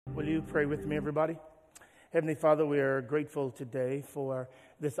Will you pray with me, everybody? Heavenly Father, we are grateful today for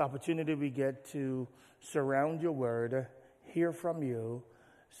this opportunity we get to surround your word, hear from you,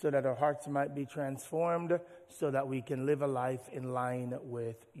 so that our hearts might be transformed, so that we can live a life in line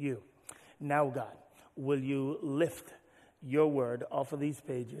with you. Now, God, will you lift your word off of these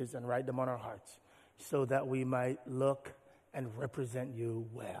pages and write them on our hearts, so that we might look and represent you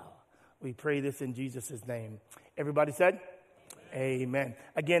well. We pray this in Jesus' name. Everybody said? Amen.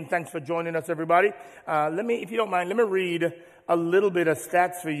 Again, thanks for joining us, everybody. If you don't mind, let me read a little bit of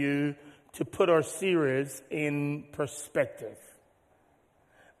stats for you to put our series in perspective.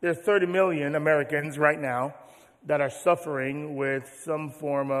 There are 30 million Americans right now that are suffering with some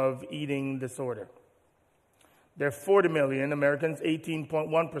form of eating disorder. There are 40 million Americans,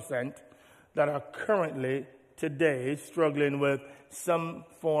 18.1%, that are currently, today, struggling with some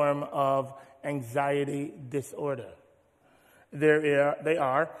form of anxiety disorder. They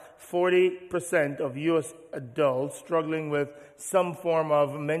are 40% of U.S. adults struggling with some form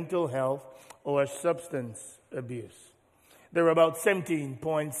of mental health or substance abuse. There are about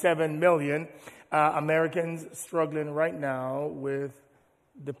 17.7 million Americans struggling right now with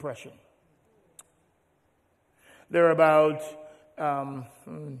depression. There are about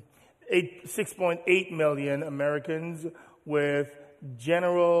 6.8 million Americans with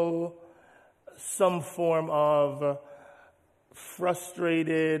some form of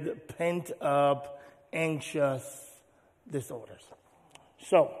frustrated, pent-up, anxious disorders.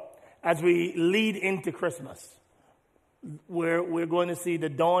 So, as we lead into Christmas, we're going to see the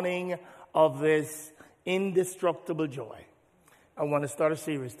dawning of this indestructible joy. I want to start a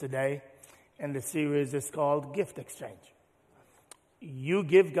series today, and the series is called Gift Exchange. You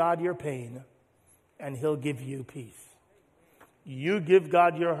give God your pain, and He'll give you peace. You give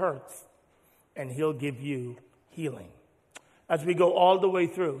God your hurts, and He'll give you healing. As we go all the way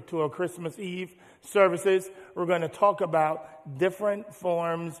through to our Christmas Eve services, we're going to talk about different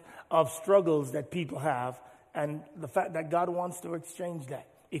forms of struggles that people have and the fact that God wants to exchange that.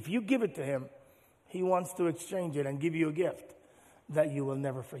 If you give it to Him, He wants to exchange it and give you a gift that you will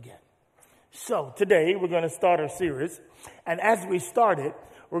never forget. So today we're going to start our series. And as we start it,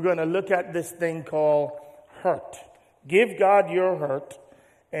 we're going to look at this thing called hurt. Give God your hurt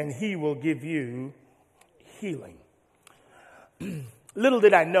and He will give you healing. Little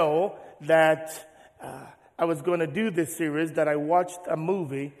did I know that I was going to do this series, that I watched a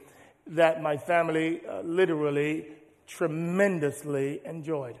movie that my family literally tremendously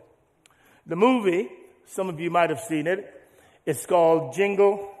enjoyed. The movie, some of you might have seen it, it's called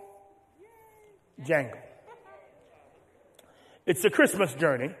Jingle Jangle. It's a Christmas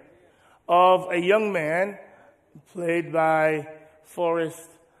journey of a young man played by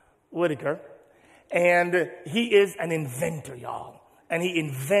Forrest Whitaker. And he is an inventor, y'all. And he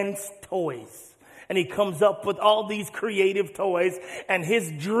invents toys. And he comes up with all these creative toys. And his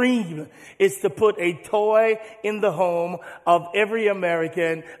dream is to put a toy in the home of every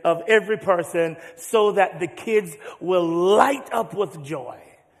American, of every person, so that the kids will light up with joy.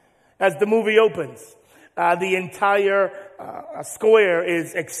 As the movie opens, the entire square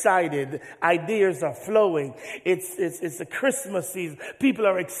is excited. Ideas are flowing. It's a Christmas season. People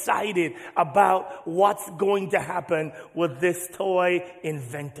are excited about what's going to happen with this toy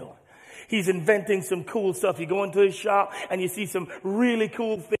inventor. He's inventing some cool stuff. You go into his shop and you see some really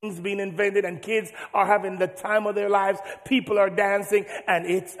cool things being invented, and kids are having the time of their lives. People are dancing, and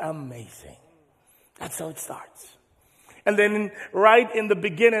it's amazing. That's how it starts. And then right in the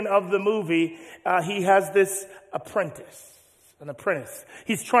beginning of the movie, he has this an apprentice.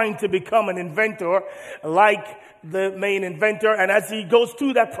 He's trying to become an inventor like the main inventor. And as he goes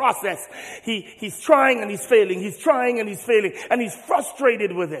through that process, he's trying and he's failing. He's trying and he's failing. And he's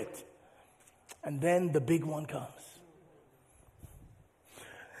frustrated with it. And then the big one comes.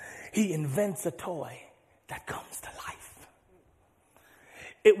 He invents a toy that comes to life.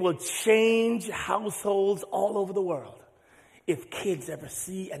 It will change households all over the world if kids ever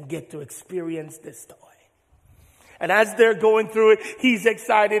see and get to experience this toy. And as they're going through it, he's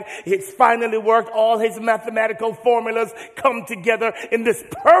excited. It's finally worked. All his mathematical formulas come together in this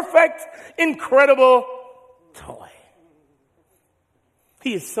perfect, incredible toy.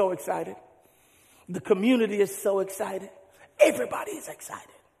 He is so excited. The community is so excited. Everybody is excited.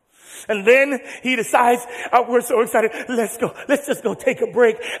 And then he decides, we're so excited, let's just go take a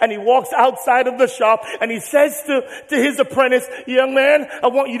break. And he walks outside of the shop and he says to his apprentice, young man, I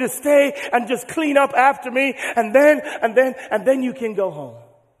want you to stay and just clean up after me. And then you can go home.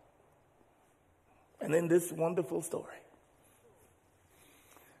 And in this wonderful story,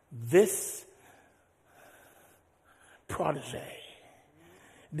 this protege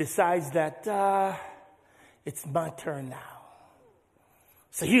decides that it's my turn now.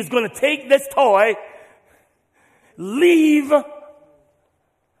 So he's going to take this toy, leave,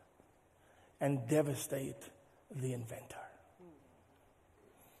 and devastate the inventor.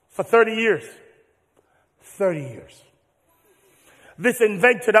 For 30 years. 30 years. This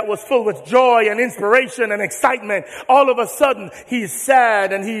inventor that was full with joy and inspiration and excitement, all of a sudden he's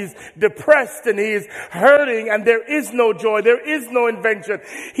sad and he's depressed and he's hurting, and there is no joy, there is no invention.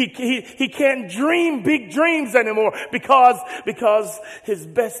 He can't dream big dreams anymore because his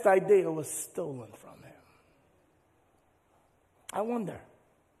best idea was stolen from him. I wonder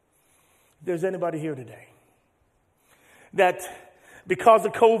if there's anybody here today that because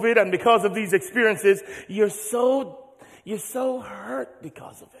of COVID and because of these experiences, you're so hurt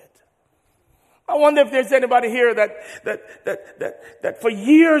because of it. I wonder if there's anybody here that for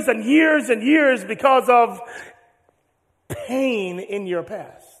years and years and years, because of pain in your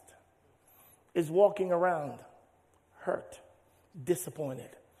past, is walking around hurt, disappointed,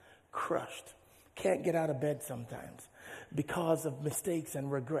 crushed, can't get out of bed sometimes because of mistakes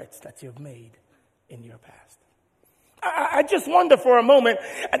and regrets that you've made in your past. I just wonder for a moment,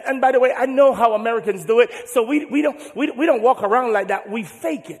 and by the way, I know how Americans do it, so we don't walk around like that. We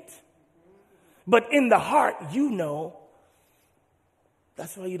fake it. But in the heart, you know,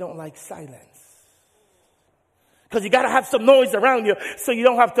 that's why you don't like silence. Because you got to have some noise around you so you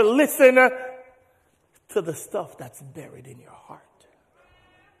don't have to listen to the stuff that's buried in your heart.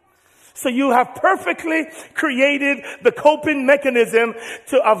 So you have perfectly created the coping mechanism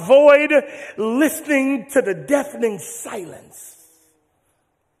to avoid listening to the deafening silence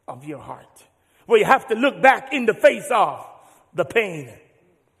of your heart, where you have to look back in the face of the pain,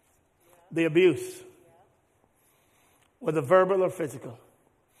 the abuse, whether verbal or physical.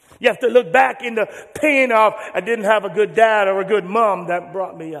 You have to look back in the pain of, I didn't have a good dad or a good mom that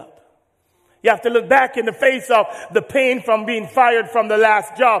brought me up. You have to look back in the face of the pain from being fired from the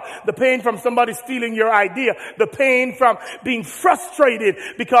last job, the pain from somebody stealing your idea, the pain from being frustrated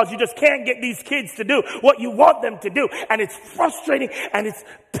because you just can't get these kids to do what you want them to do. And it's frustrating and it's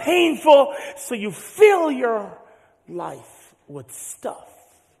painful. So you fill your life with stuff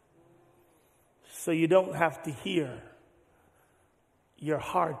so you don't have to hear your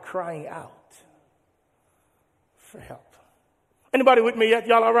heart crying out for help. Anybody with me yet?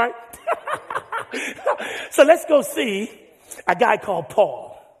 Y'all all right? So let's go see a guy called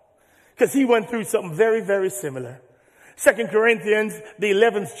Paul, because he went through something very, very similar. 2 Corinthians, the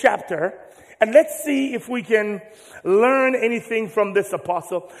 11th chapter. And let's see if we can learn anything from this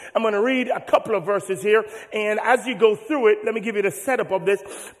apostle. I'm going to read a couple of verses here. And as you go through it, let me give you the setup of this.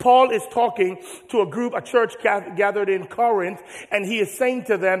 Paul is talking to a church gathered in Corinth. And he is saying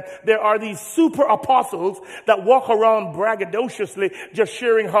to them, there are these super apostles that walk around braggadociously, just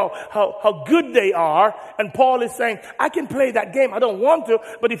sharing how good they are. And Paul is saying, I can play that game. I don't want to,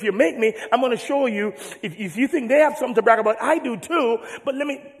 but if you make me, I'm going to show you. If you think they have something to brag about, I do too. But let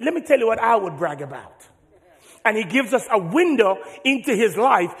me tell you what I would brag about. And he gives us a window into his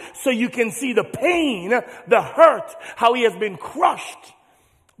life so you can see the pain, the hurt, how he has been crushed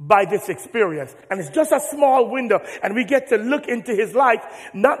by this experience. And it's just a small window, and we get to look into his life,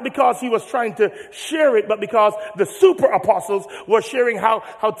 not because he was trying to share it, but because the super apostles were sharing how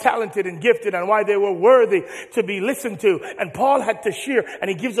talented and gifted and why they were worthy to be listened to. And Paul had to share, and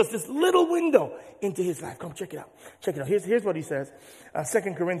he gives us this little window into his life. Come check it out. Check it out. Here's what he says.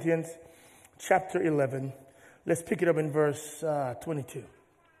 2 Corinthians chapter 11. Let's pick it up in verse 22.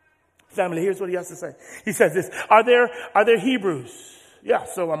 Family, here's what he has to say. He says this: Are there Hebrews? Yeah,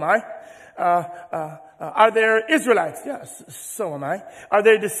 so am I. Are there Israelites? Yes, so am I. Are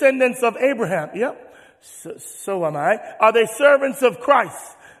there descendants of Abraham? Yep, so am I. Are they servants of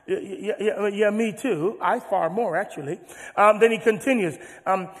Christ? Yeah, me too. I far more, actually. Then he continues.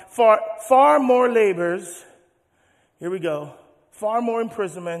 For far more labors, here we go, far more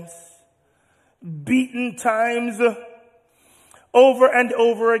imprisonments, beaten times over and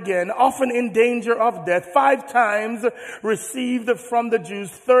over again, often in danger of death, 5 times received from the Jews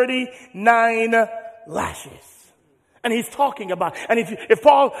 39 lashes. And he's talking about, and if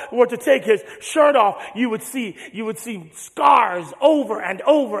Paul were to take his shirt off, you would see scars over and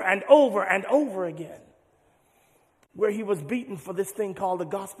over and over and over again, where he was beaten for this thing called the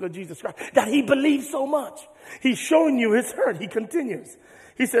gospel of Jesus Christ, that he believed so much. He's showing you his hurt. He continues.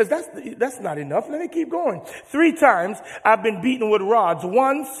 He says, that's not enough. Let me keep going. 3 times I've been beaten with rods.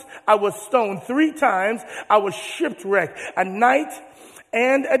 Once I was stoned. 3 times I was shipwrecked. A night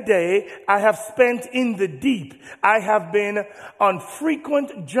and a day I have spent in the deep. I have been on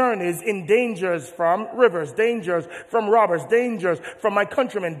frequent journeys in dangers from rivers, dangers from robbers, dangers from my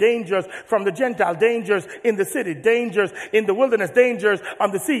countrymen, dangers from the Gentile, dangers in the city, dangers in the wilderness, dangers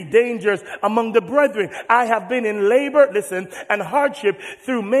on the sea, dangers among the brethren. I have been in labor, listen, and hardship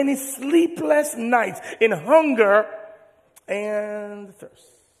through many sleepless nights, in hunger and thirst,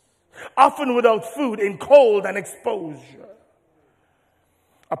 often without food, in cold and exposure.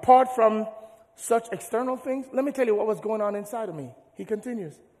 Apart from such external things, let me tell you what was going on inside of me. He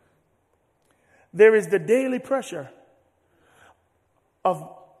continues. There is the daily pressure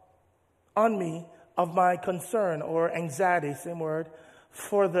on me of my concern or anxiety, same word,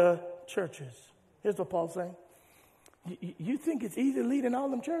 for the churches. Here's what Paul's saying. You think it's easy leading all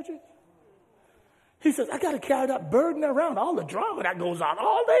them churches? He says, I got to carry that burden around, all the drama that goes on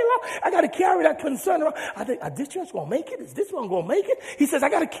all day long. I got to carry that concern around. I think, is this church going to make it? Is this one going to make it? He says, I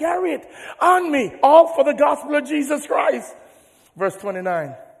got to carry it on me, all for the gospel of Jesus Christ. Verse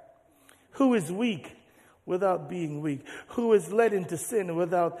 29, who is weak without being weak? Who is led into sin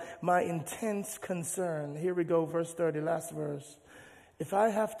without my intense concern? Here we go, verse 30, last verse. If I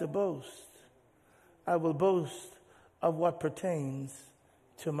have to boast, I will boast of what pertains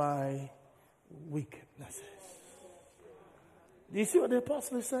to my weaknesses. Do you see what the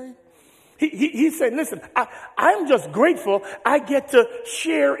apostle is saying? He's saying, listen, I'm just grateful I get to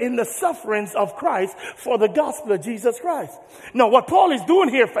share in the sufferings of Christ for the gospel of Jesus Christ. Now, what Paul is doing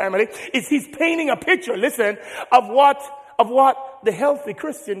here, family, is he's painting a picture, listen, of what the healthy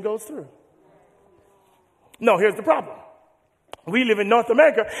Christian goes through. No, here's the problem. We live in North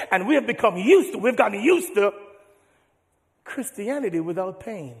America, and we've gotten used to Christianity without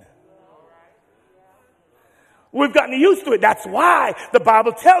pain. We've gotten used to it. That's why the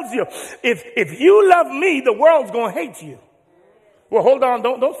Bible tells you, if you love me, the world's going to hate you. Well, hold on.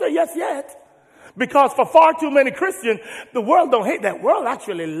 Don't say yes yet. Because for far too many Christians, the world don't hate. That world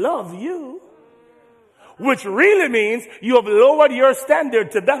actually loves you. Which really means you have lowered your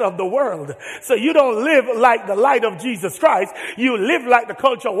standard to that of the world. So you don't live like the light of Jesus Christ. You live like the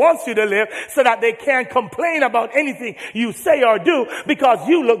culture wants you to live, so that they can't complain about anything you say or do because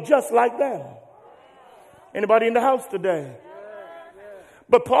you look just like them. Anybody in the house today?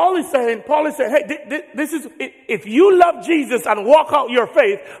 But Paul is saying, hey, this is, if you love Jesus and walk out your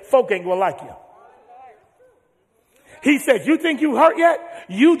faith, folk ain't gonna like you. He says, you think you hurt yet?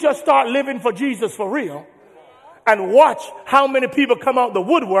 You just start living for Jesus for real. And watch how many people come out the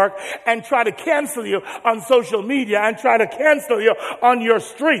woodwork and try to cancel you on social media, and try to cancel you on your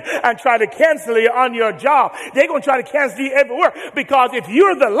street, and try to cancel you on your job. They're going to try to cancel you everywhere, because if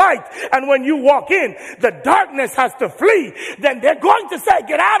you're the light and when you walk in, the darkness has to flee, then they're going to say,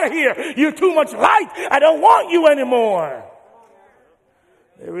 get out of here. You're too much light. I don't want you anymore.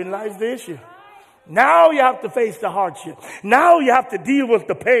 Therein lies the issue. Now you have to face the hardship. Now you have to deal with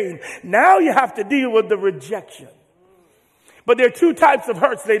the pain. Now you have to deal with the rejection. But there are two types of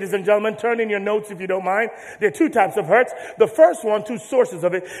hurts, ladies and gentlemen. Turn in your notes if you don't mind. There are two types of hurts. The first one, two sources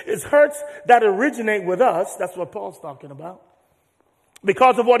of it, is hurts that originate with us. That's what Paul's talking about.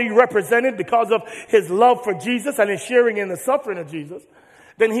 Because of what he represented, because of his love for Jesus and his sharing in the suffering of Jesus,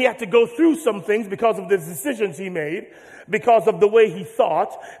 then he had to go through some things because of the decisions he made, because of the way he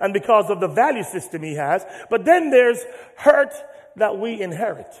thought, and because of the value system he has. But then there's hurt that we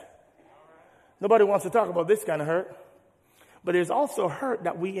inherit. Nobody wants to talk about this kind of hurt. But there's also hurt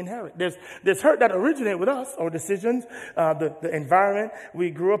that we inherit. There's hurt that originate with us, our decisions, the environment we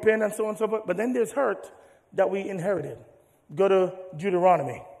grew up in, and so on and so forth. But then there's hurt that we inherited. Go to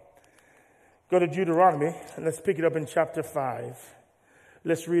Deuteronomy. And let's pick it up in chapter 5.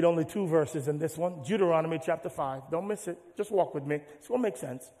 Let's read only 2 verses in this one. Deuteronomy chapter 5. Don't miss it. Just walk with me. It's going to make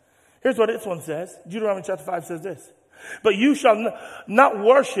sense. Here's what this one says. Deuteronomy chapter 5 says this. But you shall not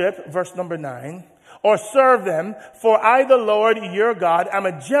worship, verse number 9, or serve them, for I, the Lord your God, am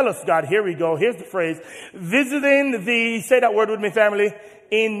a jealous God. Here we go. Here's the phrase. Visiting the, say that word with me, family,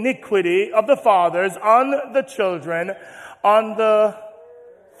 iniquity of the fathers on the children, on the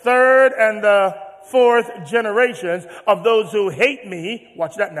third and the fourth generations of those who hate me.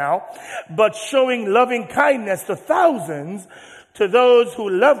 Watch that now. But showing loving kindness to thousands, to those who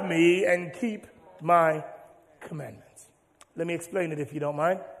love me and keep my commandments. Let me explain it if you don't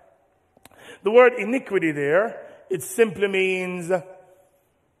mind. The word iniquity there, it simply means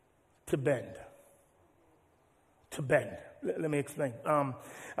to bend. To bend. Let me explain.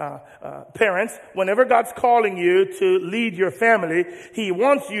 Parents, whenever God's calling you to lead your family, He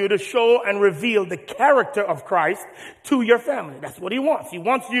wants you to show and reveal the character of Christ to your family. That's what He wants. He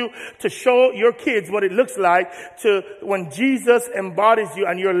wants you to show your kids what it looks like to when Jesus embodies you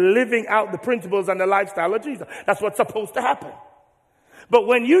and you're living out the principles and the lifestyle of Jesus. That's what's supposed to happen. But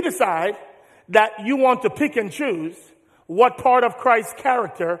when you decide that you want to pick and choose what part of Christ's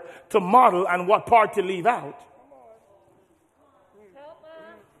character to model and what part to leave out,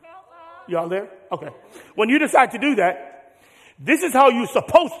 y'all there? Okay. When you decide to do that, this is how you're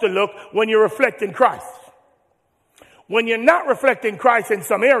supposed to look when you're reflecting Christ. When you're not reflecting Christ in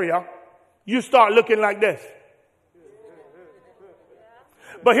some area, you start looking like this.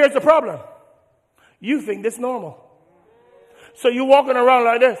 But here's the problem. You think this is normal. So you're walking around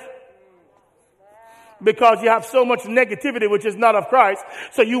like this. Because you have so much negativity which is not of Christ.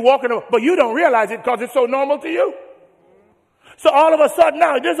 So you walking around, but you don't realize it because it's so normal to you. So all of a sudden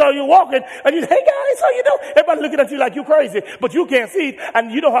now, this is how you're walking, and you, hey guys, how you doing? Everybody looking at you like you're crazy, but you can't see it,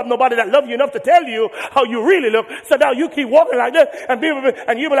 and you don't have nobody that loves you enough to tell you how you really look. So now you keep walking like this, and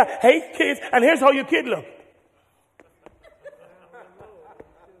you be like, hey kids, and here's how your kid look.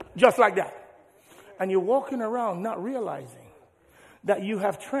 Just like that. And you're walking around not realizing that you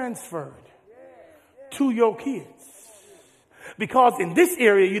have transferred to your kids. Because in this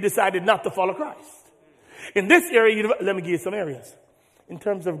area, you decided not to follow Christ. In this area, let me give you some areas. In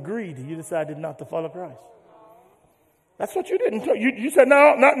terms of greed, you decided not to follow Christ. That's what you did. You said,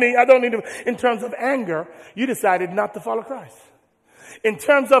 no, not me. I don't need to. In terms of anger, you decided not to follow Christ. In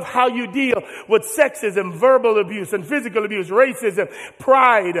terms of how you deal with sexism, verbal abuse and physical abuse, racism,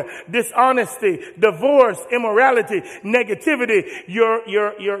 pride, dishonesty, divorce, immorality, negativity,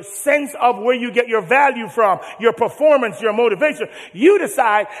 your sense of where you get your value from, your performance, your motivation. You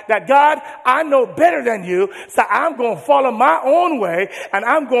decide that, God, I know better than you, so I'm going to follow my own way and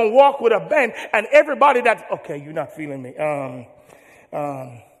I'm going to walk with a bend, and everybody that's, okay, you're not feeling me.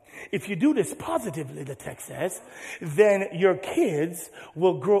 If you do this positively, the text says, then your kids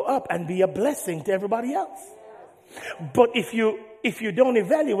will grow up and be a blessing to everybody else. But if you don't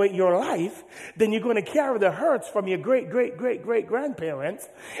evaluate your life, then you're going to carry the hurts from your great grandparents,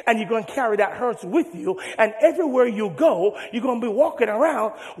 and you're going to carry that hurts with you. And everywhere you go, you're going to be walking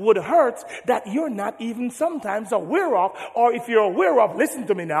around with hurts that you're not even sometimes aware of. Or if you're aware of, listen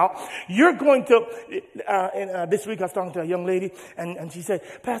to me now, you're going to, this week I was talking to a young lady, and she said,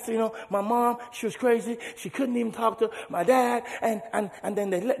 Pastor, my mom, she was crazy. She couldn't even talk to my dad. And then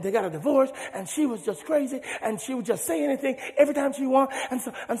they got a divorce, and she was just crazy, and she would just say anything every time she want, and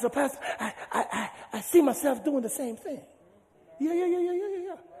so Pastor, I see myself doing the same thing.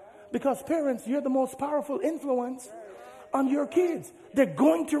 Yeah. Because parents, you're the most powerful influence on your kids. They're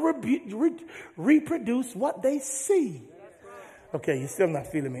going to reproduce what they see. Okay, you're still not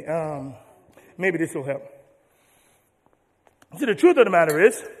feeling me. Maybe this will help. See, the truth of the matter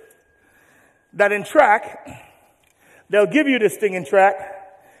is that in track, they'll give you this thing in track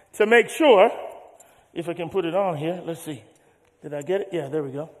to make sure, if I can put it on here, let's see. Did I get it? Yeah, there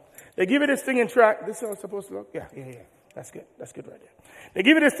we go. They give you this thing in track. This is how it's supposed to look? Yeah. That's good. That's good right there. They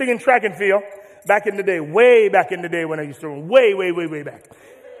give you this thing in track and field back in the day, way back in the day when I used to run. Way back.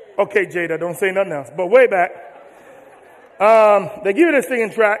 Okay, Jada, don't say nothing else. But way back. They give you this thing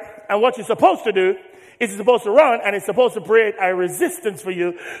in track, and what you're supposed to do is you're supposed to run, and it's supposed to create a resistance for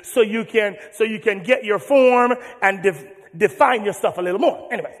you so you can get your form and define yourself a little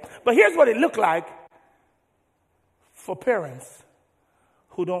more. Anyway, but here's what it looked like for parents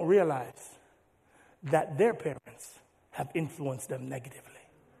who don't realize that their parents have influenced them negatively.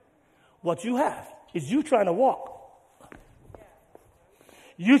 What you have is you trying to walk.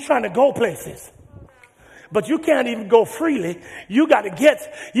 You trying to go places. But you can't even go freely. You got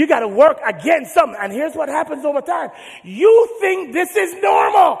to work against something. And here's what happens over time. You think this is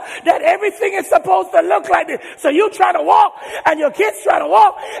normal, that everything is supposed to look like this. So you try to walk, and your kids try to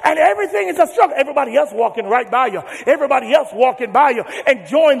walk, and everything is a struggle. Everybody else walking right by you. Everybody else walking by you,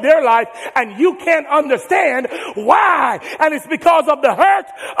 enjoying their life, and you can't understand why. And it's because of the hurt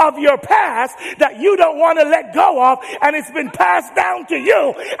of your past that you don't want to let go of, and it's been passed down to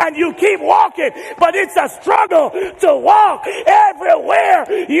you, and you keep walking. But it's a struggle to walk everywhere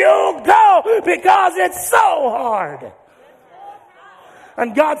you go because it's so hard.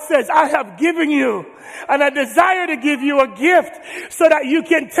 And God says, I have given you, and I desire to give you a gift so that you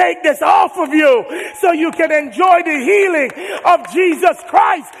can take this off of you, so you can enjoy the healing of Jesus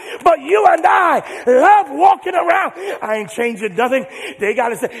Christ. But you and I love walking around. I ain't changing nothing. They got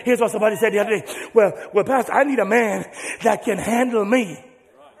to say, here's what somebody said the other day. Well, Pastor, I need a man that can handle me.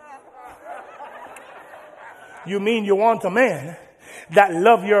 You mean you want a man that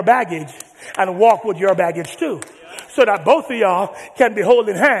love your baggage and walk with your baggage too. So that both of y'all can be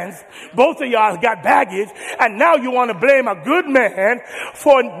holding hands. Both of y'all got baggage. And now you want to blame a good man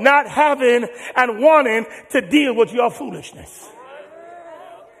for not having and wanting to deal with your foolishness.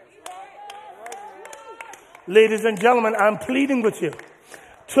 Ladies and gentlemen, I'm pleading with you.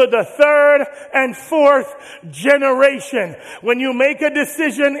 To the third and fourth generation. When you make a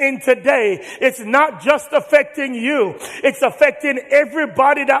decision in today, it's not just affecting you. It's affecting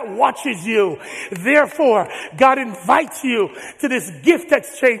everybody that watches you. Therefore, God invites you to this gift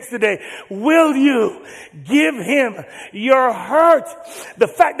exchange today. Will you give him your hurt? The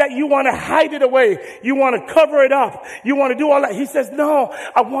fact that you want to hide it away. You want to cover it up. You want to do all that. He says, no,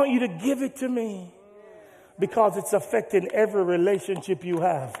 I want you to give it to me. Because it's affecting every relationship you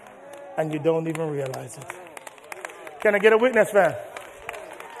have. And you don't even realize it. Can I get a witness, man?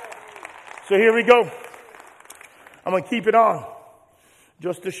 So here we go. I'm going to keep it on.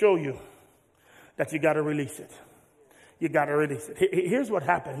 Just to show you that you got to release it. You got to release it. Here's what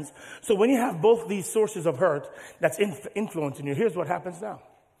happens. So when you have both these sources of hurt that's influencing you, here's what happens now.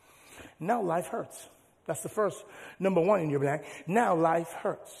 Now life hurts. That's the first number one in your blank. Now life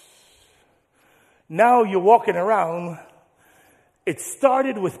hurts. Now you're walking around, it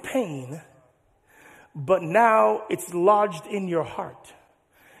started with pain, but now it's lodged in your heart.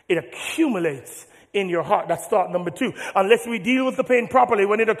 It accumulates in your heart. That's thought number two. Unless we deal with the pain properly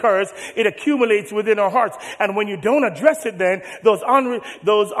when it occurs, it accumulates within our hearts. And when you don't address it then, those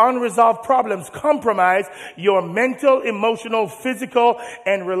unresolved problems compromise your mental, emotional, physical,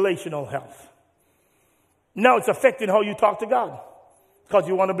 and relational health. Now it's affecting how you talk to God. Because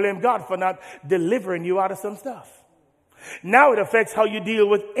you want to blame God for not delivering you out of some stuff. Now it affects how you deal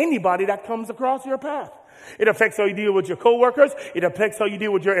with anybody that comes across your path. It affects how you deal with your coworkers. It affects how you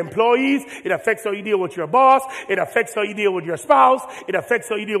deal with your employees. It affects how you deal with your boss. It affects how you deal with your spouse. It affects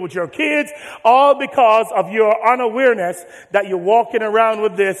how you deal with your kids. All because of your unawareness that you're walking around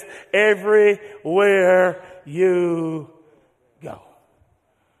with this everywhere you go.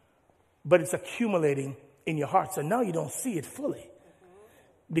 But it's accumulating in your heart. So now you don't see it fully.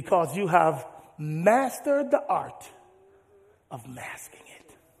 Because you have mastered the art of masking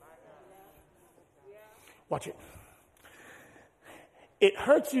it. Watch it. It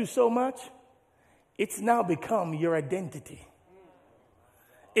hurts you so much, it's now become your identity.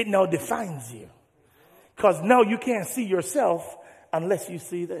 It now defines you. Because now you can't see yourself unless you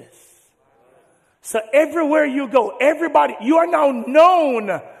see this. So everywhere you go, everybody, you are now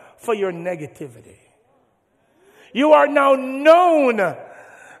known for your negativity. You are now known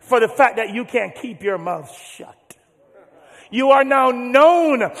for the fact that you can't keep your mouth shut. You are now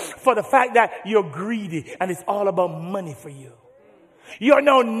known for the fact that you're greedy and it's all about money for you. You are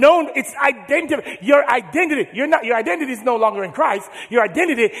now known, it's identity. Your identity, your identity is no longer in Christ. Your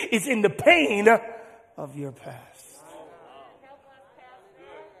identity is in the pain of your past.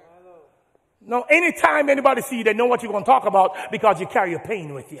 Now, anytime anybody see you, they know what you're going to talk about because you carry your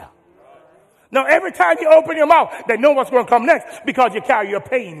pain with you. Now, every time you open your mouth, they know what's going to come next because you carry your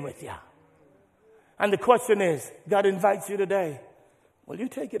pain with you. And the question is, God invites you today. Will you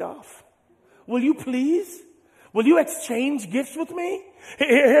take it off? Will you please? Will you exchange gifts with me?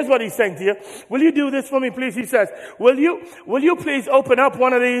 Here's what he's saying to you. Will you do this for me, please? He says, will you please open up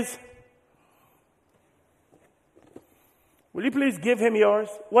one of these? Will you please give him yours?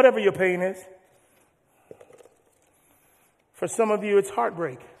 Whatever your pain is. For some of you, it's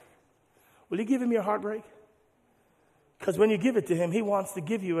heartbreak. Will you give him your heartbreak? Because when you give it to him, he wants to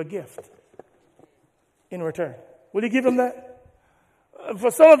give you a gift in return. Will you give him that?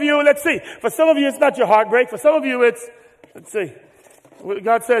 For some of you, let's see. For some of you, it's not your heartbreak. For some of you, it's, let's see.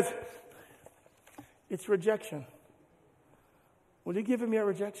 God says, it's rejection. Will you give him your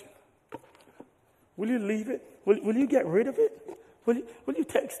rejection? Will you leave it? Will you get rid of it? Will you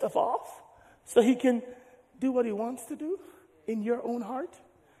take stuff off so he can do what he wants to do in your own heart?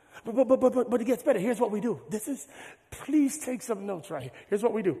 But it gets better. Here's what we do. Please take some notes right here. Here's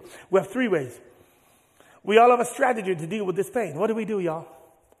what we do. We have three ways. We all have a strategy to deal with this pain. What do, y'all?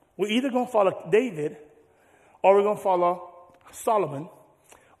 We're either going to follow David, or we're going to follow Solomon,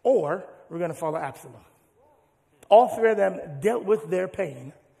 or we're going to follow Absalom. All three of them dealt with their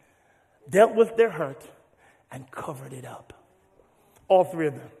pain, dealt with their hurt, and covered it up. All three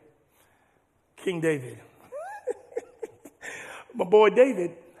of them. King David. My boy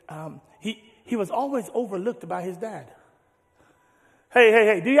David, he was always overlooked by his dad.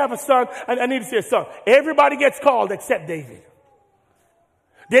 Hey, do you have a son? I need to see a son. Everybody gets called except David.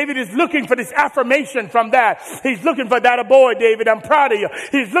 David is looking for this affirmation from Dad. He's looking for that boy, David. I'm proud of you.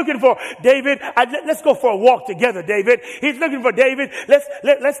 He's looking for David. Let's go for a walk together, David. He's looking for David.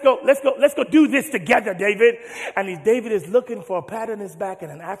 Let's go do this together, David. And David is looking for a pat on his back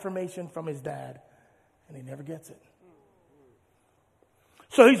and an affirmation from his dad. And he never gets it.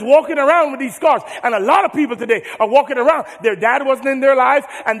 So he's walking around with these scars. And a lot of people today are walking around. Their dad wasn't in their lives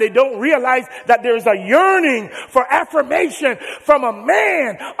and they don't realize that there's a yearning for affirmation from a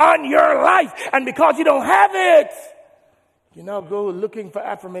man on your life. And because you don't have it, you now go looking for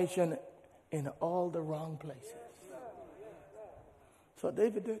affirmation in all the wrong places. So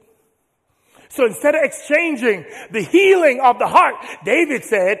David did. So instead of exchanging the healing of the heart, David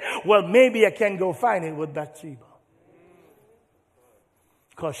said, well, maybe I can go find it with Bathsheba.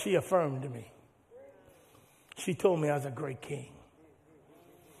 Because she affirmed me. She told me I was a great king.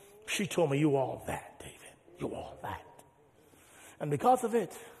 She told me, you all that, David. You all that. And because of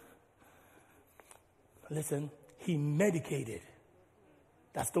it, listen, he medicated.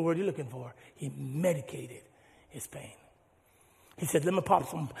 That's the word you're looking for. He medicated his pain. He said, let me pop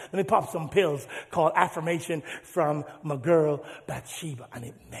some pills called affirmation from my girl Bathsheba. And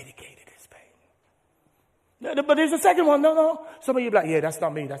it medicated. But there's a second one. No. Some of you be like, yeah, that's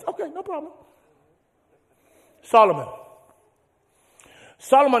not me. That's okay, no problem. Solomon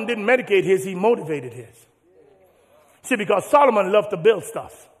didn't medicate his, he motivated his. See, because Solomon loved to build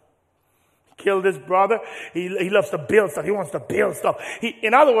stuff. He killed his brother. He loves to build stuff. He wants to build stuff.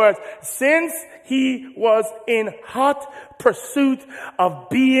 In other words, since he was in hot pursuit of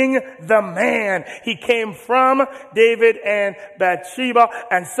being the man, he came from David and Bathsheba.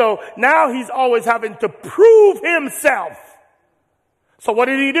 And so now he's always having to prove himself. So what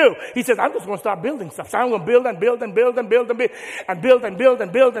did he do? He says, I'm just going to start building stuff. So I'm going to build and build and build and build and build and build and build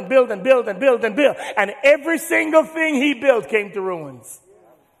and build and build and build and build and build. And every single thing he built came to ruins.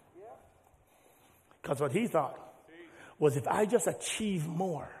 Because what he thought was, if I just achieve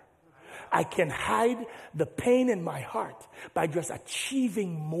more, I can hide the pain in my heart by just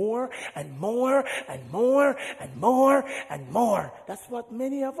achieving more and more and more and more and more. That's what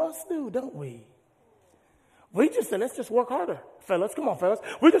many of us do, don't we? We just say, let's just work harder. Fellas, come on, fellas.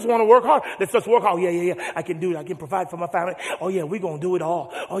 We just want to work hard. Let's just work hard. Yeah. I can do it. I can provide for my family. Oh, yeah, we're going to do it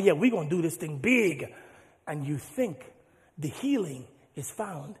all. Oh, yeah, we're going to do this thing big. And you think the healing is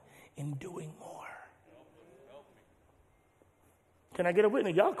found in doing more. Can I get a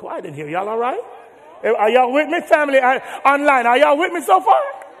witness? Y'all quiet in here. Y'all all right? Are y'all with me, family? Online, are y'all with me so far?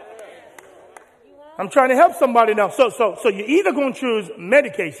 I'm trying to help somebody now. So you're either going to choose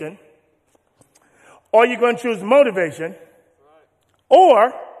medication, or you're going to choose motivation,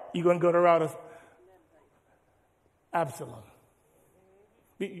 or you're going to go the route of Absalom.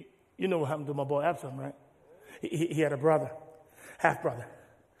 You know what happened to my boy Absalom, right? He had a brother, half-brother,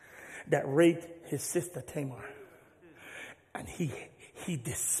 that raped his sister Tamar. And he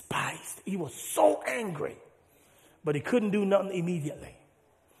despised. He was so angry. But he couldn't do nothing immediately.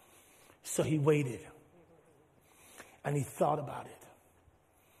 So he waited. And he thought about it.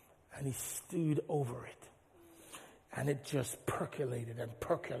 And he stewed over it. And it just percolated and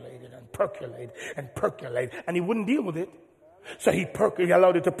percolated and percolated and percolated. And he wouldn't deal with it. So he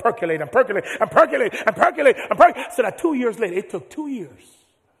allowed it to percolate and percolate and percolate and percolate and percolate. So that 2 years later, it took 2 years.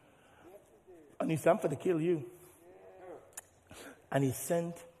 And he said, I'm going to kill you. And he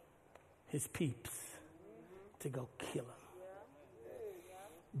sent his peeps to go kill him.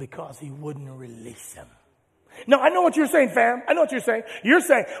 Because he wouldn't release him. No, I know what you're saying, fam. I know what you're saying. You're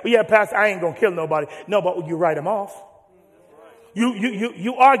saying, well, yeah, Pastor, I ain't going to kill nobody. No, but you write him off.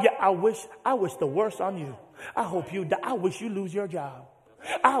 You argue, I wish the worst on you. I hope you die. I wish you lose your job.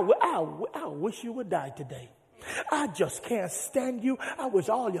 I wish you would die today. I just can't stand you. I wish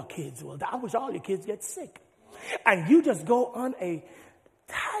all your kids will die. I wish all your kids get sick. And you just go on a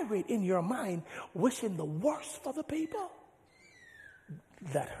tirade in your mind, wishing the worst for the people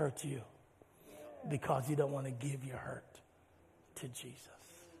that hurt you, because you don't want to give your hurt to Jesus.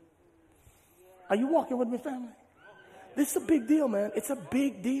 Are you walking with me, family? This is a big deal, man. It's a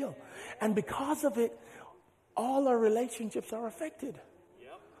big deal. And because of it, all our relationships are affected.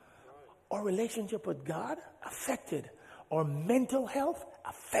 Our relationship with God, affected. Our mental health,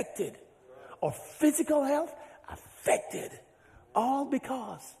 affected. Our physical health, affected. All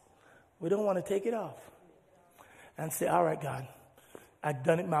because we don't want to take it off and say, all right, God, I've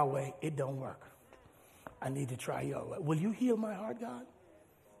done it my way. It don't work. I need to try your way. Will you heal my heart, God?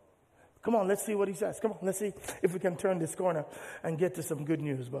 Come on, let's see what he says. Come on, let's see if we can turn this corner and get to some good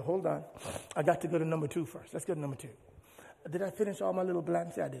news. But hold on. I got to go to number 2 first. Let's go to number 2. Did I finish all my little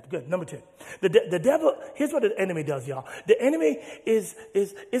blanks? Yeah, I did. Good. Number 2. The devil, here's what the enemy does, y'all. The enemy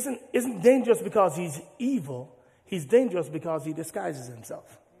isn't dangerous because he's evil. He's dangerous because he disguises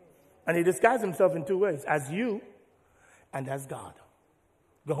himself. And he disguises himself in 2 ways, as you and as God.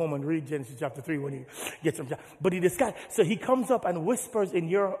 Go home and read Genesis chapter 3 when you get some time. But he disguises. So he comes up and whispers in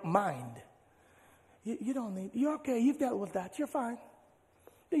your mind. You don't need, you're okay. You've dealt with that. You're fine.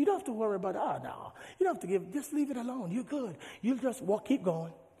 You don't have to worry about, no. You don't have to just leave it alone. You're good. You'll just keep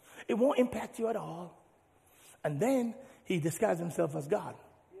going. It won't impact you at all. And then he disguises himself as God.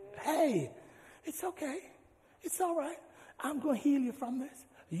 Hey, it's okay. It's all right. I'm going to heal you from this.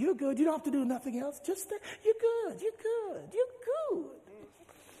 You're good. You don't have to do nothing else. Just stay. You're good. You're good. You're good.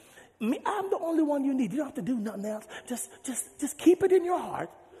 I'm the only one you need. You don't have to do nothing else. Just keep it in your heart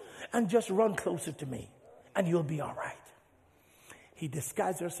and just run closer to me, and you'll be all right. He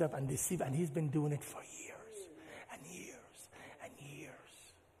disguised himself and deceived, and he's been doing it for years and years and years.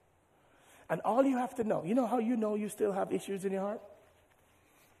 And all you have to know, you know how you know you still have issues in your heart?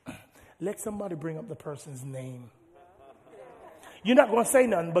 Let somebody bring up the person's name. You're not going to say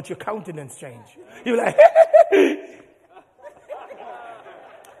nothing, but your countenance change. You're like,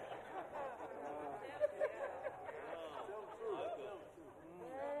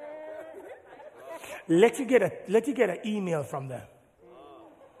 let you get an email from them.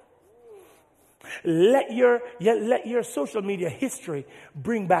 Let your social media history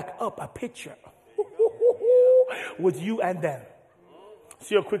bring back up a picture with you and them.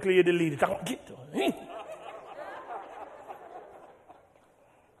 See how quickly you delete it.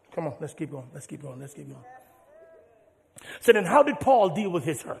 Come on, let's keep going. So then how did Paul deal with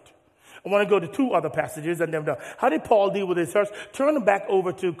his hurt? I want to go to 2 other passages and then we're done. How did Paul deal with his hurt? Turn back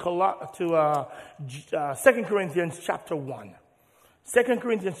over to 2 Corinthians chapter 1. 2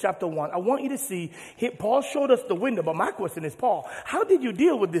 Corinthians chapter 1. I want you to see, Paul showed us the window, but my question is, Paul, how did you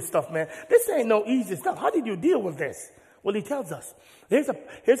deal with this stuff, man? This ain't no easy stuff. How did you deal with this? Well, he tells us.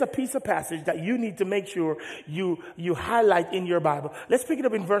 Here's a piece of passage that you need to make sure you highlight in your Bible. Let's pick it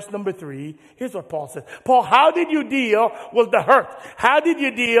up in verse number 3. Here's what Paul says. Paul, how did you deal with the hurt? How did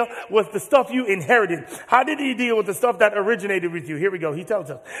you deal with the stuff you inherited? How did you deal with the stuff that originated with you? Here we go. He tells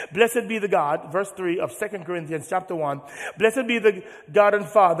us, blessed be the God, verse 3 of 2 Corinthians chapter 1. Blessed be the God and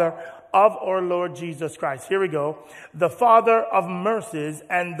Father of our Lord Jesus Christ. Here we go. The Father of mercies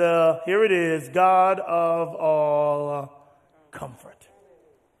and here it is, God of all comfort.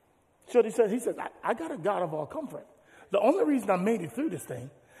 So he says, I got a God of all comfort. The only reason I made it through this thing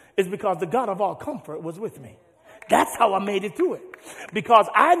is because the God of all comfort was with me. That's how I made it through it. Because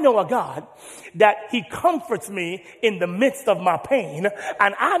I know a God that he comforts me in the midst of my pain.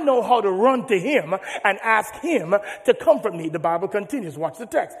 And I know how to run to him and ask him to comfort me. The Bible continues. Watch the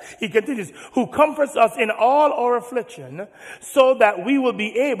text. He continues. Who comforts us in all our affliction so that we will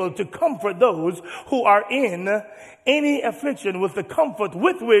be able to comfort those who are in any affliction with the comfort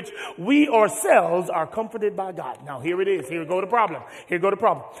with which we ourselves are comforted by God. Now here it is. Here go the problem.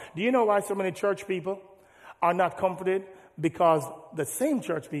 Do you know why so many church people are not comforted? Because the same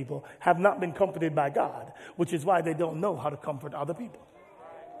church people have not been comforted by God, which is why they don't know how to comfort other people.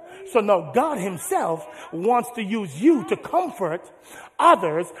 So no, God himself wants to use you to comfort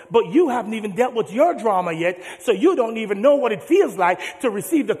others, but you haven't even dealt with your drama yet, so you don't even know what it feels like to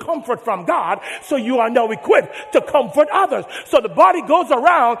receive the comfort from God, so you are now equipped to comfort others. So the body goes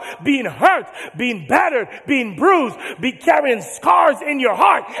around being hurt, being battered, being bruised, carrying scars in your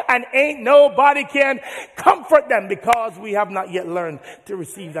heart, and ain't nobody can comfort them because we have not yet learned to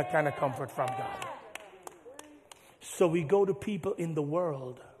receive that kind of comfort from God. So we go to people in the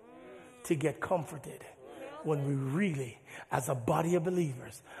world to get comforted when we really, as a body of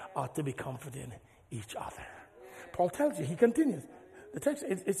believers, ought to be comforting each other. Paul tells you, he continues. The text,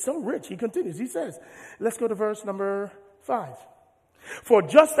 it's so rich. He continues. He says, let's go to verse number 5. For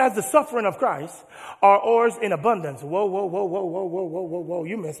just as the suffering of Christ are ours in abundance. Whoa.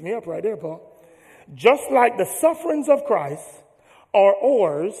 You messed me up right there, Paul. Just like the sufferings of Christ are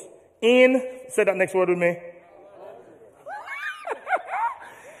ours in, say that next word with me.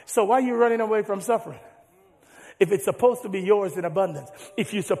 So why are you running away from suffering? If it's supposed to be yours in abundance.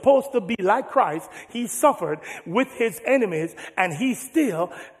 If you're supposed to be like Christ, he suffered with his enemies and he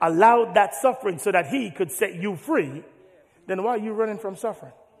still allowed that suffering so that he could set you free. Then why are you running from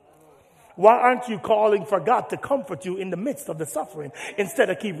suffering? Why aren't you calling for God to comfort you in the midst of the suffering instead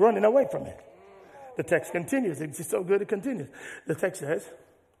of keep running away from it? The text continues. It's so good it continues. The text says,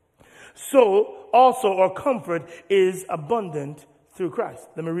 so also our comfort is abundant through Christ.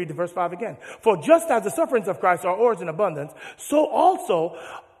 Let me read the verse 5 again. For just as the sufferings of Christ are ours in abundance, so also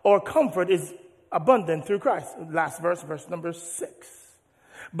our comfort is abundant through Christ. Last verse, verse number 6.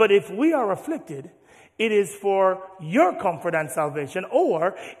 But if we are afflicted, it is for your comfort and salvation.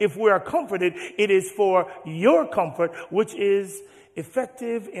 Or if we are comforted, it is for your comfort, which is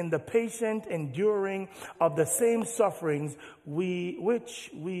effective in the patient enduring of the same sufferings which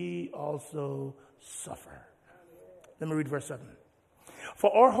we also suffer. Let me read verse 7.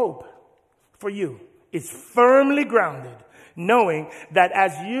 For our hope for you is firmly grounded, knowing that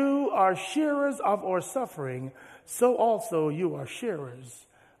as you are sharers of our suffering, so also you are sharers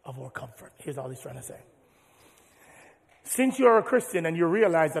of our comfort. Here's all he's trying to say. Since you're a Christian and you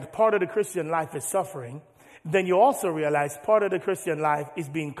realize that part of the Christian life is suffering, then you also realize part of the Christian life is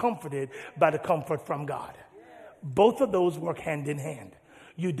being comforted by the comfort from God. Both of those work hand in hand.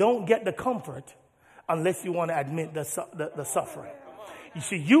 You don't get the comfort unless you want to admit the suffering. You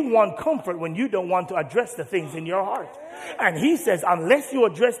see, you want comfort when you don't want to address the things in your heart. And he says, unless you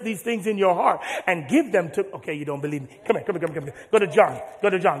address these things in your heart and give them to, okay, you don't believe me. Come here. Go to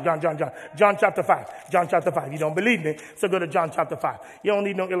John chapter 5. John chapter 5. You don't believe me, so go to John chapter 5. You don't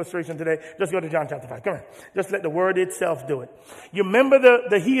need no illustration today. Just go to John chapter 5. Come here. Just let the word itself do it. You remember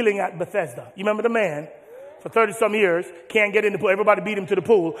the healing at Bethesda. You remember the man for 30 some years can't get in the pool. Everybody beat him to the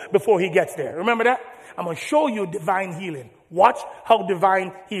pool before he gets there. Remember that? I'm going to show you divine healing. Watch how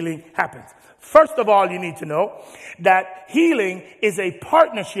divine healing happens. First of all, you need to know that healing is a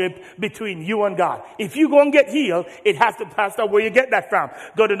partnership between you and God. If you're going to get healed, it has to pass out where you get that from.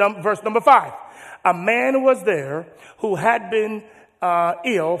 Go to verse number 5. A man was there who had been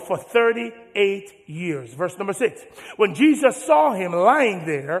ill for 38 years. Verse number 6. When Jesus saw him lying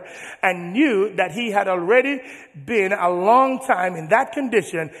there and knew that he had already been a long time in that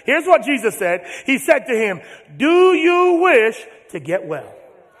condition, here's what Jesus said. He said to him, do you wish to get well?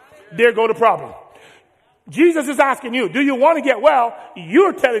 There go the problem. Jesus is asking you, do you want to get well?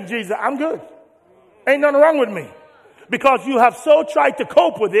 You're telling Jesus, I'm good. Ain't nothing wrong with me. Because you have so tried to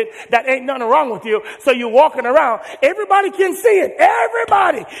cope with it that ain't nothing wrong with you. So you're walking around. Everybody can see it.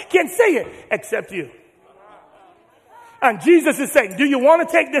 Everybody can see it except you. And Jesus is saying, do you want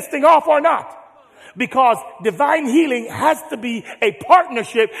to take this thing off or not? Because divine healing has to be a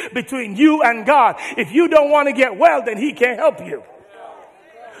partnership between you and God. If you don't want to get well, then he can't help you.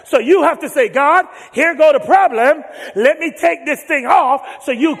 So you have to say, God, here go the problem. Let me take this thing off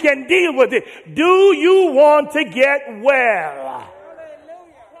so you can deal with it. Do you want to get well?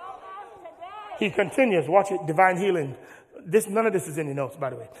 He continues. Watch it. Divine healing. None of this is in the notes,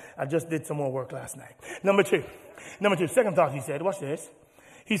 by the way. I just did some more work last night. Number two, second thought he said, watch this.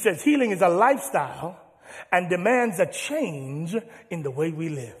 He says healing is a lifestyle and demands a change in the way we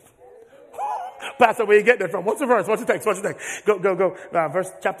live. Pastor, where you get that from? What's the verse? What's the text? Go.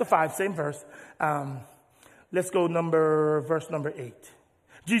 Verse chapter 5, same verse. Let's go verse number 8.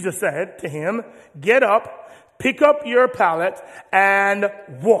 Jesus said to him, get up, pick up your pallet and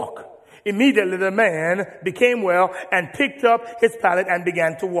walk. Immediately the man became well and picked up his pallet and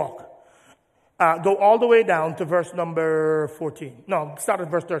began to walk. Go all the way down to verse number 14. No, start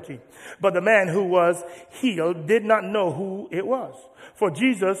at verse 13. But the man who was healed did not know who it was, for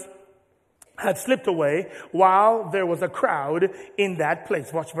Jesus had slipped away while there was a crowd in that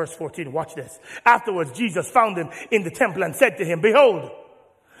place. Watch verse 14. Watch this. Afterwards, Jesus found him in the temple and said to him, behold,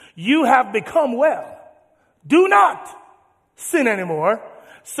 you have become well. Do not sin anymore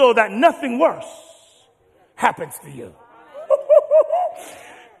so that nothing worse happens to you.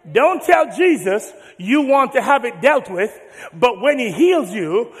 Don't tell Jesus you want to have it dealt with, but when he heals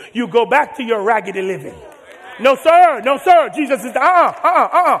you, you go back to your raggedy living. No, sir. Jesus says,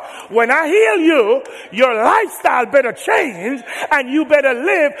 When I heal you, your lifestyle better change and you better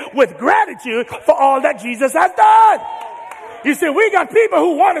live with gratitude for all that Jesus has done. You see, we got people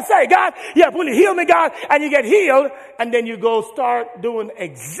who want to say, God, yeah, will you heal me, God? And you get healed and then you go start doing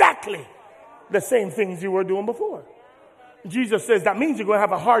exactly the same things you were doing before. Jesus says that means you're going to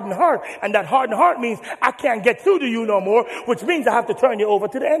have a hardened heart. And that hardened heart means I can't get through to you no more, which means I have to turn you over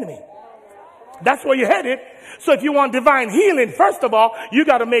to the enemy. That's where you're headed. So if you want divine healing, first of all, you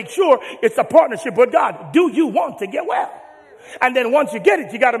got to make sure it's a partnership with God. Do you want to get well? And then once you get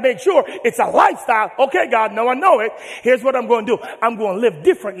it, you got to make sure it's a lifestyle. Okay, God, no, I know it. Here's what I'm going to do. I'm going to live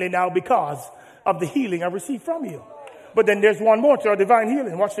differently now because of the healing I received from you. But then there's one more to our divine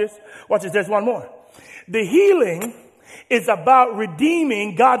healing. Watch this. There's one more. The healing is about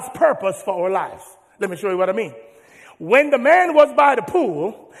redeeming God's purpose for our lives. Let me show you what I mean. When the man was by the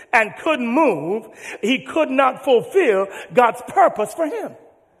pool and couldn't move, he could not fulfill God's purpose for him.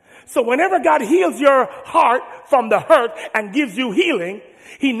 So whenever God heals your heart from the hurt and gives you healing,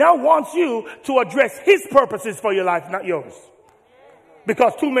 he now wants you to address his purposes for your life, not yours.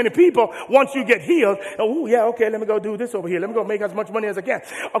 Because too many people, once you get healed, oh yeah, okay, let me go do this over here. Let me go make as much money as I can.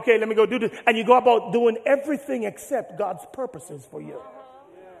 Okay, let me go do this. And you go about doing everything except God's purposes for you.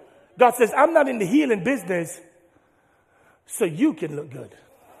 God says, I'm not in the healing business so you can look good.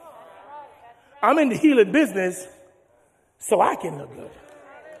 I'm in the healing business so I can look good.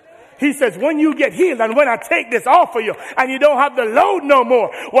 He says, when you get healed and when I take this off of you and you don't have the load no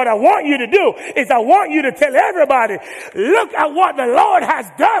more, what I want you to do is I want you to tell everybody, look at what the Lord has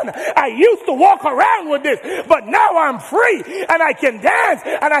done. I used to walk around with this, but now I'm free and I can dance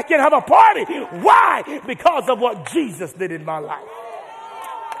and I can have a party. Why? Because of what Jesus did in my life.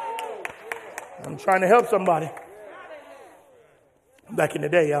 I'm trying to help somebody. Back in the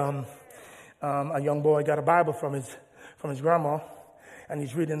day, a young boy got a Bible from his grandma. And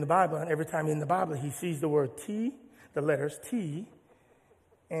he's reading the Bible, and every time in the Bible, he sees the word T, the letters T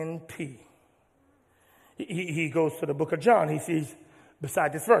and P. He goes to the book of John. He sees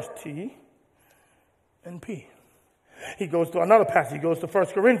beside this verse, T and P. He goes to another passage. He goes to 1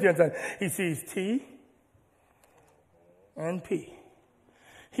 Corinthians, and he sees T and P.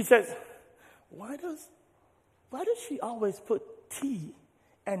 He says, why does she always put T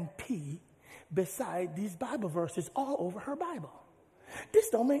and P beside these Bible verses all over her Bible? This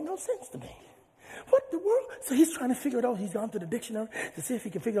don't make no sense to me. What the world? So he's trying to figure it out. He's gone to the dictionary to see if he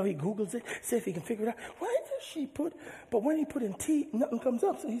can figure it out. He Googles it, see if he can figure it out. Why does she put, but when he put in T, nothing comes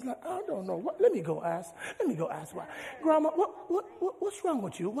up. So he's like, I don't know. Let me go ask why. Grandma, what's wrong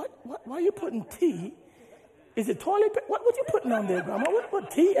with you? Why are you putting T? Is it toilet paper? What you putting on there, Grandma?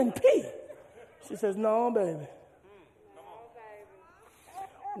 What T and P? She says, no, baby.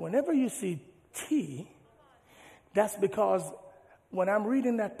 Whenever you see T, that's because when I'm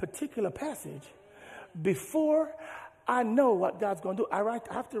reading that particular passage, before I know what God's going to do, I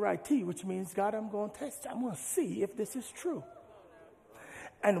have to write T, which means, God, I'm going to test you. I'm going to see if this is true.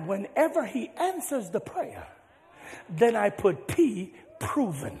 And whenever he answers the prayer, then I put P,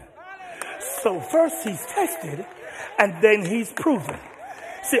 proven. So first he's tested, and then he's proven.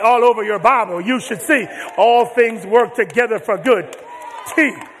 See, all over your Bible, you should see all things work together for good.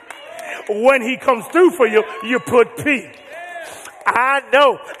 T. When he comes through for you, you put P. I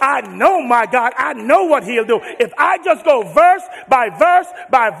know, my God, I know what he'll do. If I just go verse by verse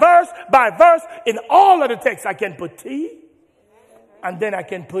by verse by verse in all of the text, I can put T and then I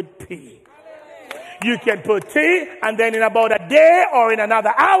can put P. You can put T and then in about a day or in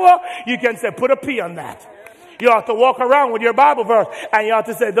another hour, you can say, put a P on that. You have to walk around with your Bible verse and you have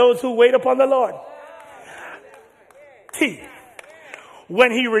to say, those who wait upon the Lord. T.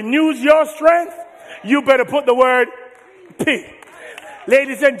 When he renews your strength, you better put the word P.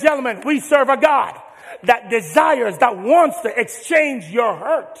 Ladies and gentlemen, we serve a God that desires, that wants to exchange your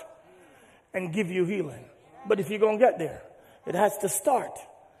hurt and give you healing. But if you're going to get there, it has to start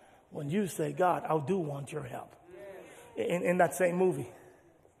when you say, God, I do want your help. In that same movie,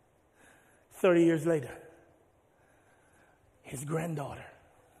 30 years later, his granddaughter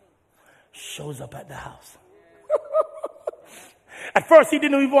shows up at the house. At first, he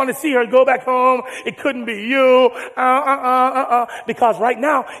didn't even want to see her go back home. It couldn't be you. Because right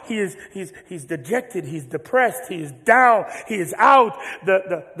now, he's dejected. He's depressed. He is down. He is out.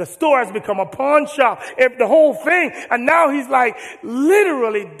 The store has become a pawn shop. The whole thing. And now he's like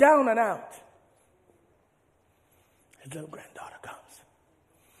literally down and out. His little granddaughter comes.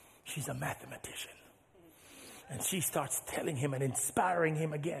 She's a mathematician. And she starts telling him and inspiring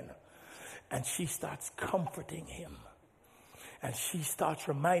him again. And she starts comforting him. And she starts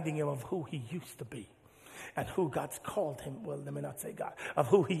reminding him of who he used to be and who God's called him. Well, let me not say God, of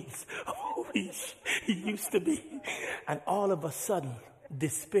who he used to be. And all of a sudden,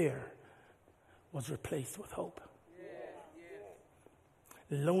 despair was replaced with hope.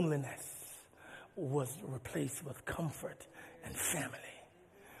 Loneliness was replaced with comfort and family.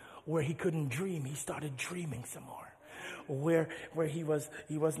 Where he couldn't dream, he started dreaming some more. Where he was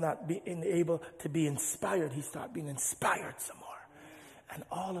not being able to be inspired, he started being inspired some more. And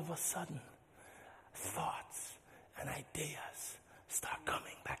all of a sudden, thoughts and ideas start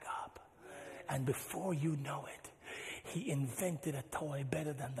coming back up. And before you know it, he invented a toy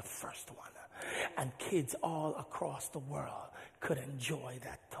better than the first one. And kids all across the world could enjoy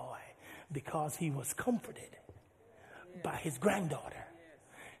that toy because he was comforted by his granddaughter.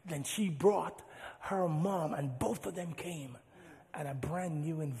 Then she brought her mom, and both of them came, and a brand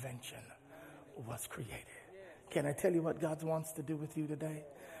new invention was created. Can I tell you what God wants to do with you today?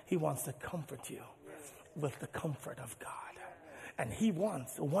 He wants to comfort you with the comfort of God. And he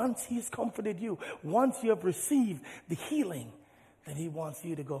wants, once he's comforted you, once you have received the healing, then he wants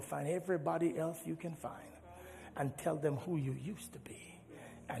you to go find everybody else you can find and tell them who you used to be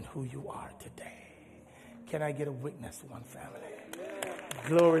and who you are today. Can I get a witness, one family?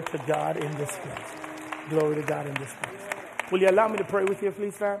 Glory to God in this place. Glory to God in this place. Will you allow me to pray with you,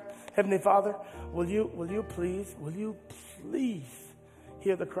 please, fam? Heavenly Father, will you please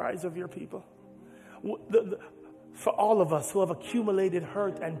hear the cries of your people? For all of us who have accumulated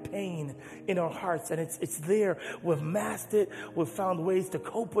hurt and pain in our hearts, and it's there. We've masked it. We've found ways to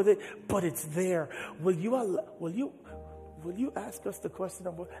cope with it, but it's there. Will you ask us the question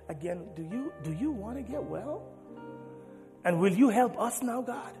of, again, do you want to get well? And will you help us now,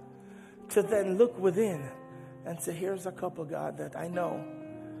 God, to then look within and say, here's a couple, God, that I know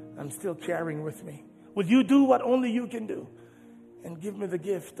I'm still carrying with me. Will you do what only you can do and give me the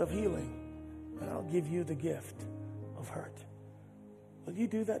gift of healing? And I'll give you the gift of hurt. Will you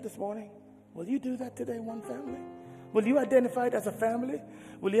do that this morning? Will you do that today, one family? Will you identify it as a family?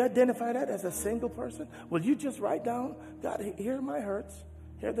 Will you identify that as a single person? Will you just write down, God, here are my hurts.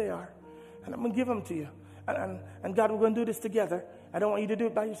 Here they are. And I'm going to give them to you. And God, we're going to do this together. I don't want you to do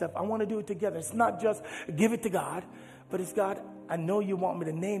it by yourself. I want to do it together. It's not just give it to God, but it's, God, I know you want me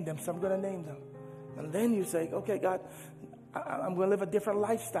to name them, so I'm going to name them. And then you say, okay, God, I'm going to live a different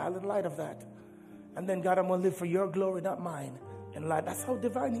lifestyle in light of that. And then, God, I'm going to live for your glory, not mine. In light. That's how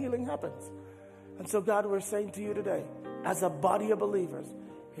divine healing happens. And so, God, we're saying to you today, as a body of believers,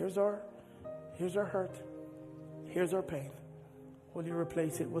 here's our hurt. Here's our pain. Will you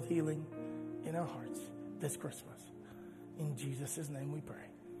replace it with healing in our hearts this Christmas? In Jesus' name we pray.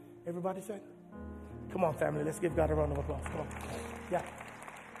 Everybody say, come on, family. Let's give God a round of applause. Come on. Yeah.